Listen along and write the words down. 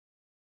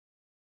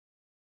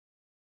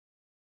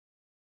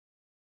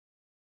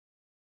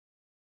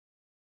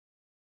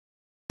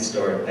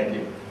Story. Thank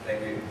you.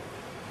 Thank you.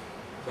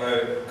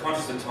 So,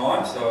 conscious of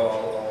time, so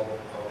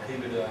I'll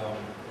keep it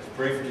as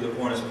brief and to the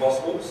point as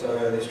possible.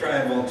 So, the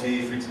Australian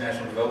Volunteers for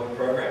International Development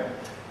Program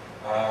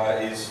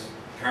is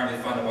currently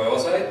funded by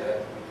AusAid.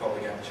 We're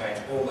probably going to change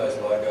all those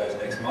logos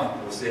next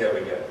month. We'll see how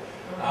we go.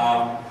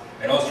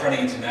 And AusTraining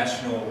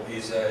International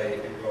is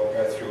I'll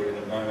go through it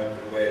in a moment,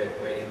 but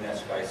we're in that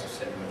space of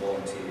sending the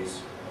volunteers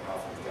on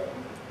behalf of the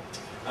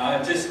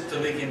government. Just to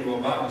link into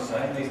what Martin was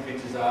saying, these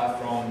pictures are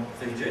from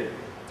Fiji.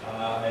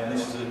 And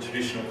this is a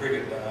traditional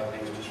cricket he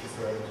was just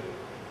referring to.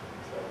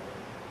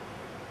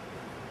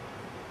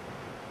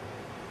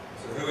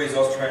 So who is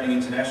AusTraining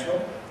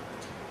International?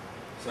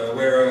 So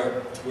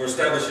we're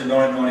established in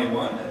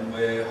 1991 and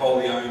we're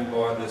wholly owned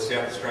by the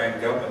South Australian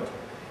Government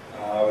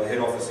with a head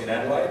office in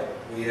Adelaide.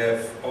 We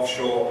have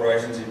offshore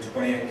operations in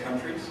 28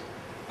 countries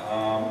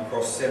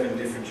across 7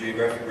 different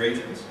geographic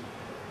regions.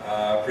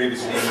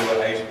 Previously we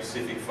were Asia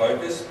Pacific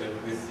focused, but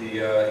with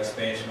the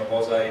expansion of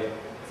AusAid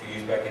a few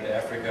years back into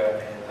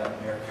Africa and Latin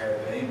America,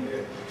 Caribbean, we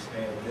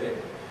expanded there.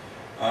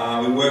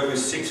 We work with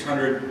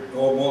 600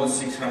 or more than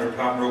 600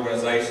 partner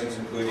organisations,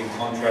 including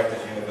contractors,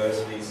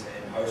 universities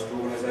and host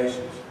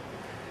organisations.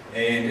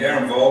 And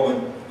our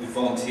involvement with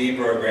volunteer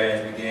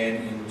programs began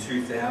in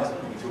 2000.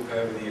 We took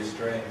over the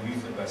Australian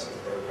Youth Ambassador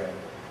program,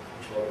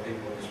 which a lot of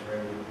people in this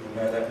room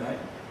will know that name.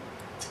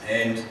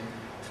 And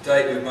to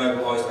date we've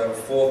mobilised over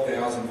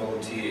 4,000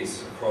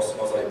 volunteers across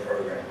AusAid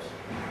programs.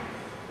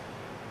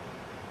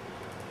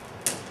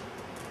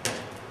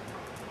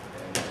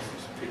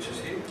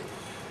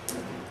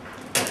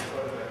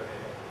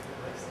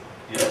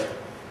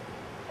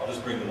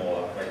 Bring them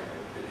all up, make it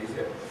a bit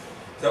easier.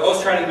 So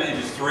AusTraining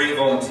manages 3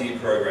 volunteer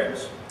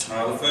programs.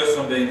 The first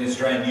one being the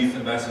Australian Youth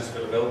Ambassadors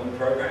for Development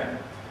program,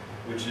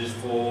 which is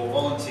for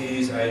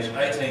volunteers aged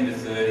 18 to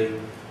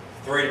 30,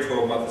 3 to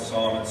 12 month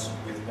assignments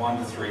with 1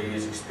 to 3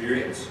 years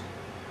experience.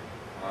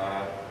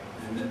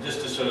 And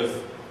just to sort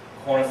of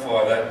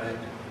quantify that,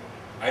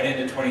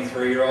 18 to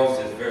 23-year-olds,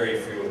 there's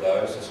very few of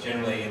those. It's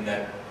generally in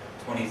that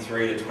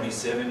 23 to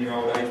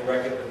 27-year-old age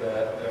bracket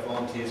that our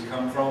volunteers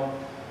come from.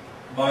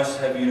 Most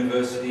have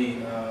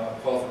university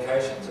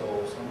qualifications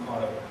or some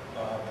kind of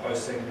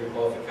post-secondary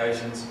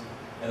qualifications,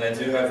 and they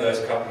do have those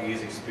couple of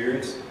years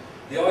experience.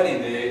 The idea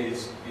there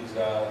is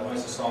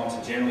most assignments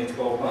are generally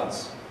 12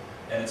 months,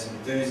 and it's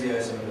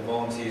enthusiasm of the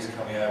volunteers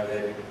coming over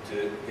there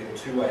to get a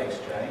two-way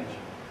exchange.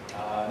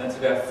 And that's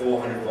about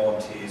 400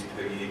 volunteers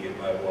per year get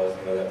mobilised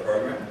into that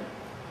program.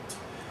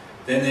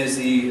 Then there's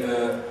the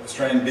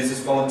Australian Business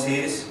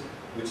Volunteers,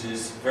 which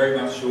is very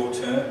much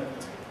short-term.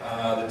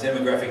 The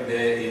demographic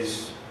there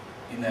is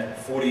in that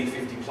 40,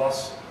 50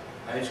 plus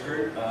age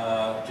group,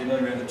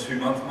 generally around the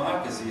 2-month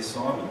mark is the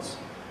assignments.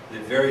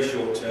 They're very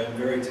short term,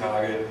 very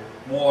targeted,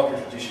 more like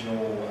a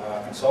traditional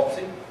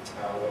consultancy.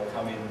 They'll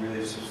come in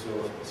really to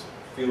sort of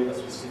fill a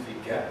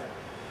specific gap.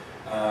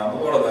 A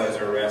lot of those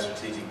are around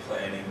strategic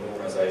planning,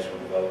 organisational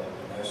development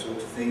and those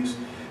sorts of things.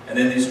 And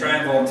then the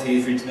Australian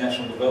Volunteers for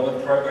International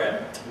Development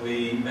program,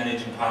 we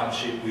manage in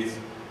partnership with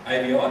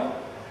ABI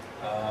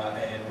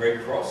and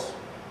Red Cross.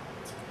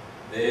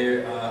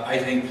 They're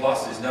 18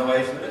 plus, there's no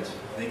age limit.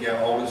 I think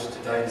our oldest to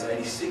date is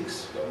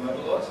 86, got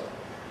mobilised.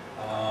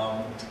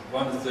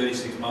 1 to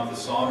 36 month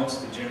assignments,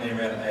 they're generally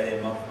around an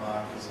 18 month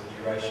mark is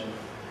the duration.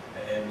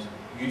 And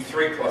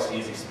 3 plus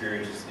years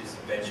experience is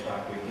the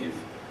benchmark we give.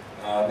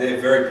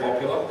 They're very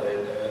popular,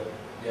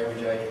 the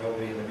average age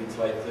probably in the mid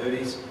to late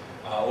 30s.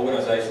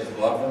 Organisations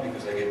love them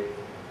because they get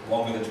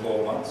longer than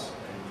 12 months,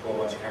 and 12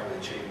 months you can't really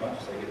achieve much,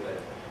 so they get that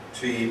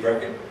 2-year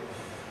bracket.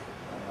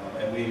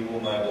 And we will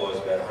mobilise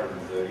about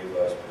 130 of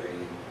those per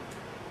year.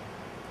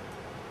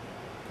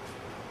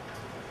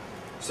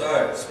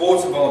 So,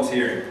 sports and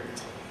volunteering.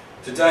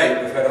 To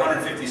date, we've had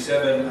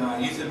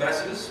 157 youth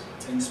ambassadors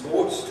in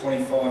sports,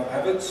 25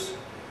 abbots,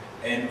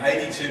 and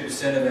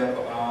 82% of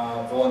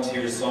our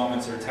volunteer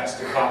assignments are attached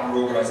to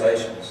partner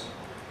organisations.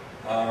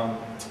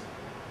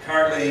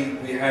 Currently,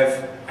 we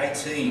have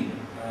 18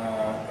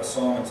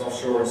 assignments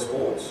offshore in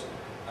sports.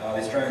 The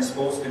Australian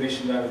Sports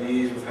Commission over the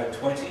years, we've had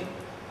 20.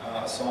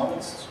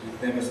 Assignments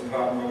with them as a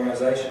partner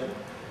organisation.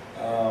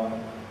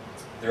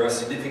 There are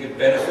significant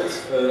benefits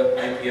for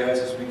APOs,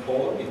 as we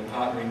call them, in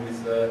partnering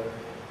with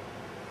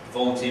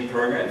volunteer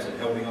programs and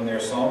helping on their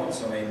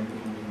assignments. I mean,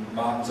 in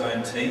Martin's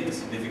own team, a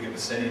significant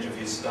percentage of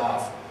his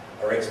staff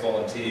are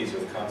ex-volunteers who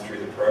have come through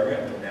the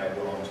program and now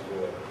gone on to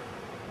work.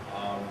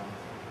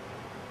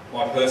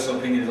 My personal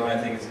opinion is I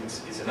don't think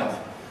it's enough.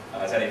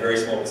 It's only a very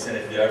small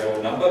percentage of the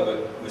overall number,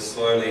 but we're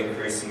slowly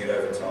increasing it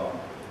over time.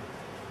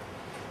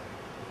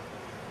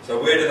 So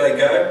where do they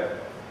go?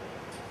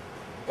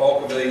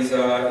 Bulk of these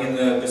are in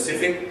the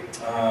Pacific,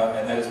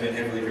 and that has been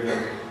heavily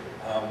driven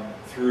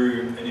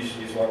through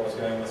initiatives like what's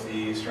going on with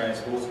the Australian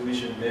Sports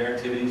Commission, their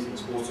activities in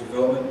sports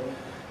development.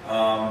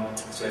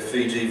 So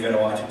Fiji,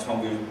 Vanuatu,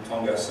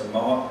 Tonga,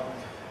 Samoa,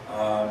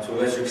 to a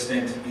lesser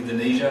extent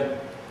Indonesia,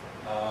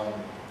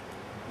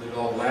 little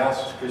old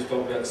Laos, as Chris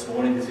talked about this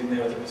morning, is in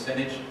there as a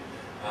percentage,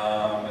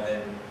 and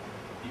then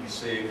you can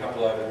see a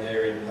couple over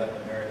there in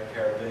Latin America,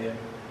 Caribbean.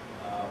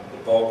 The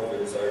bulk of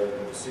it is over in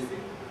the Pacific.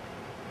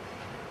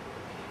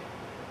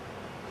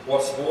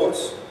 What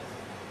sports?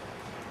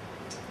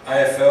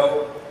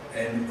 AFL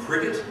and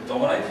cricket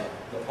dominate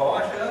the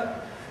pie chart.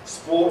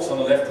 Sports on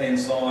the left-hand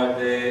side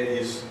there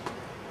is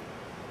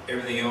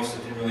everything else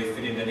that didn't really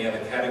fit into any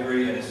other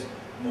category, and it's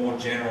more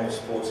general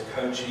sports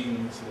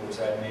coaching, sports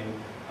admin,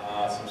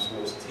 some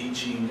sports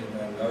teaching,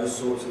 and those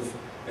sorts of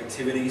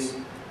activities.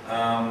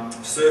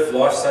 Surf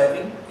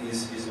lifesaving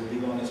is a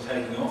big one that's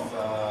taking off.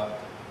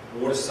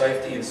 Water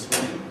safety and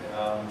swimming,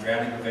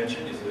 drowning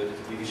prevention is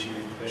a big issue,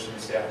 especially in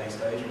Southeast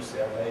Asia and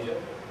South Asia.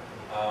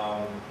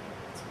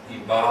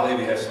 In Bali,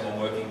 we have someone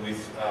working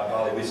with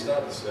Bali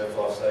Vista, the Surf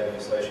Lifesaving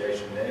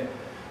Association there.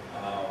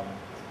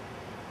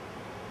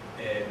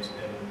 And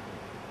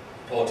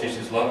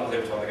politicians love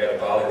it, because every time they go to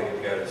Bali, they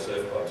get to go to the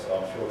surf club, so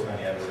I'm sure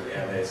Tony Abbott will be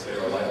down there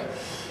sooner or later.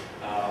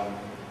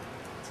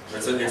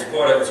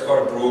 It's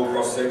quite a broad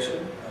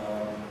cross-section.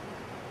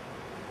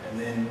 And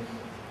then,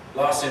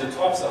 lastly, the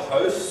types of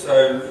hosts.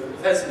 So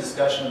we've had some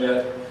discussion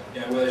about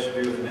whether they should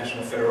be with the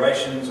national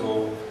federations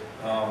or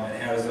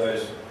and how does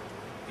those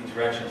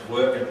interactions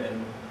work.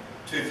 And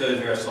 2/3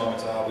 of our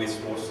assignments are with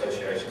sports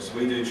associations. So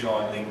we do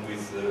try and link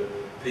with the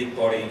peak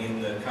body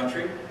in the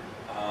country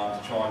to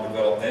try and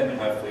develop them, and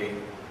hopefully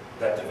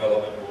that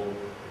development will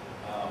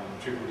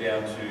trickle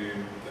down to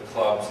the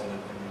clubs and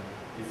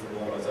the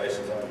different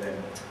organisations under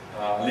them.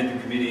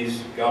 Olympic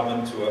committees,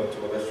 government to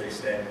a lesser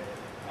extent,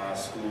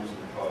 schools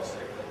and the private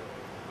sector.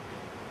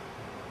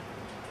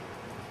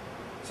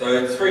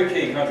 So 3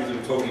 key countries that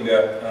we're talking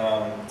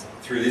about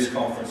through this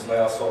conference: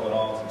 Laos, Solomon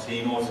Islands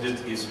and Timor. So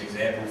just to give some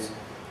examples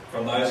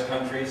from those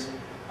countries.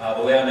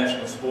 The Lao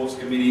National Sports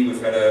Committee,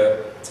 we've had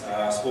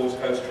a sports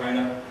coach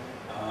trainer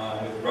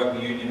with the Rugby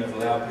Union of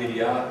the Lao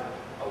PDR.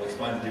 I'll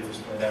explain the difference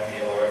between that and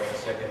the LRF in a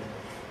second.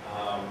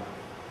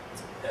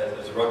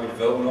 As a rugby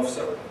development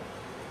officer.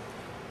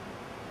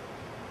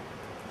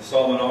 The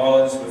Solomon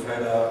Islands, we've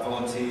had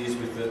volunteers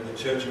with the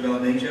Church of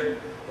Melanesia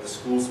as a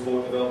school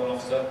sport development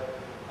officer.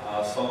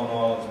 Solomon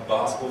Islands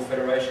Basketball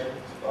Federation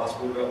as a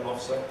basketball development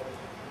officer.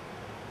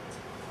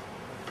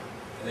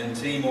 And then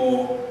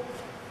Timor,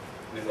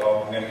 I'm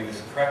going to give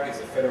this a crack, it's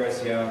the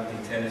Federación de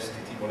Tenis de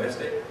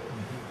Timor-Leste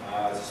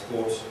as a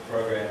sports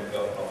program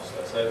development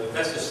officer. So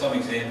that's just some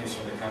examples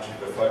from the countries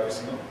we're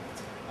focusing on.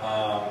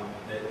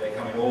 They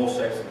come in all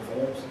shapes and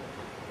forms,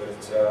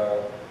 but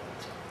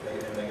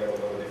they go to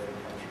a lot of different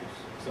countries.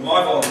 So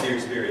my volunteer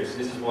experience,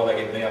 this is why they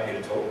get me up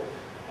here to talk.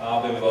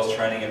 I've been with Oz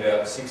Training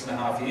about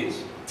 6.5 years,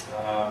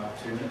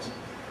 2 minutes,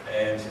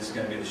 and this is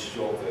going to be the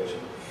short version.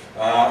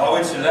 I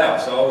went to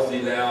Laos, so I was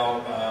the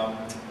Lao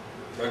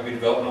Rugby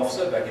Development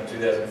Officer back in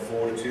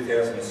 2004 to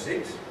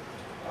 2006.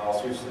 I'll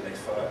switch to the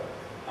next photo.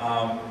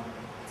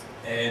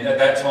 And at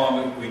that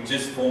time, we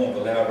just formed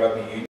the Lao Rugby Union.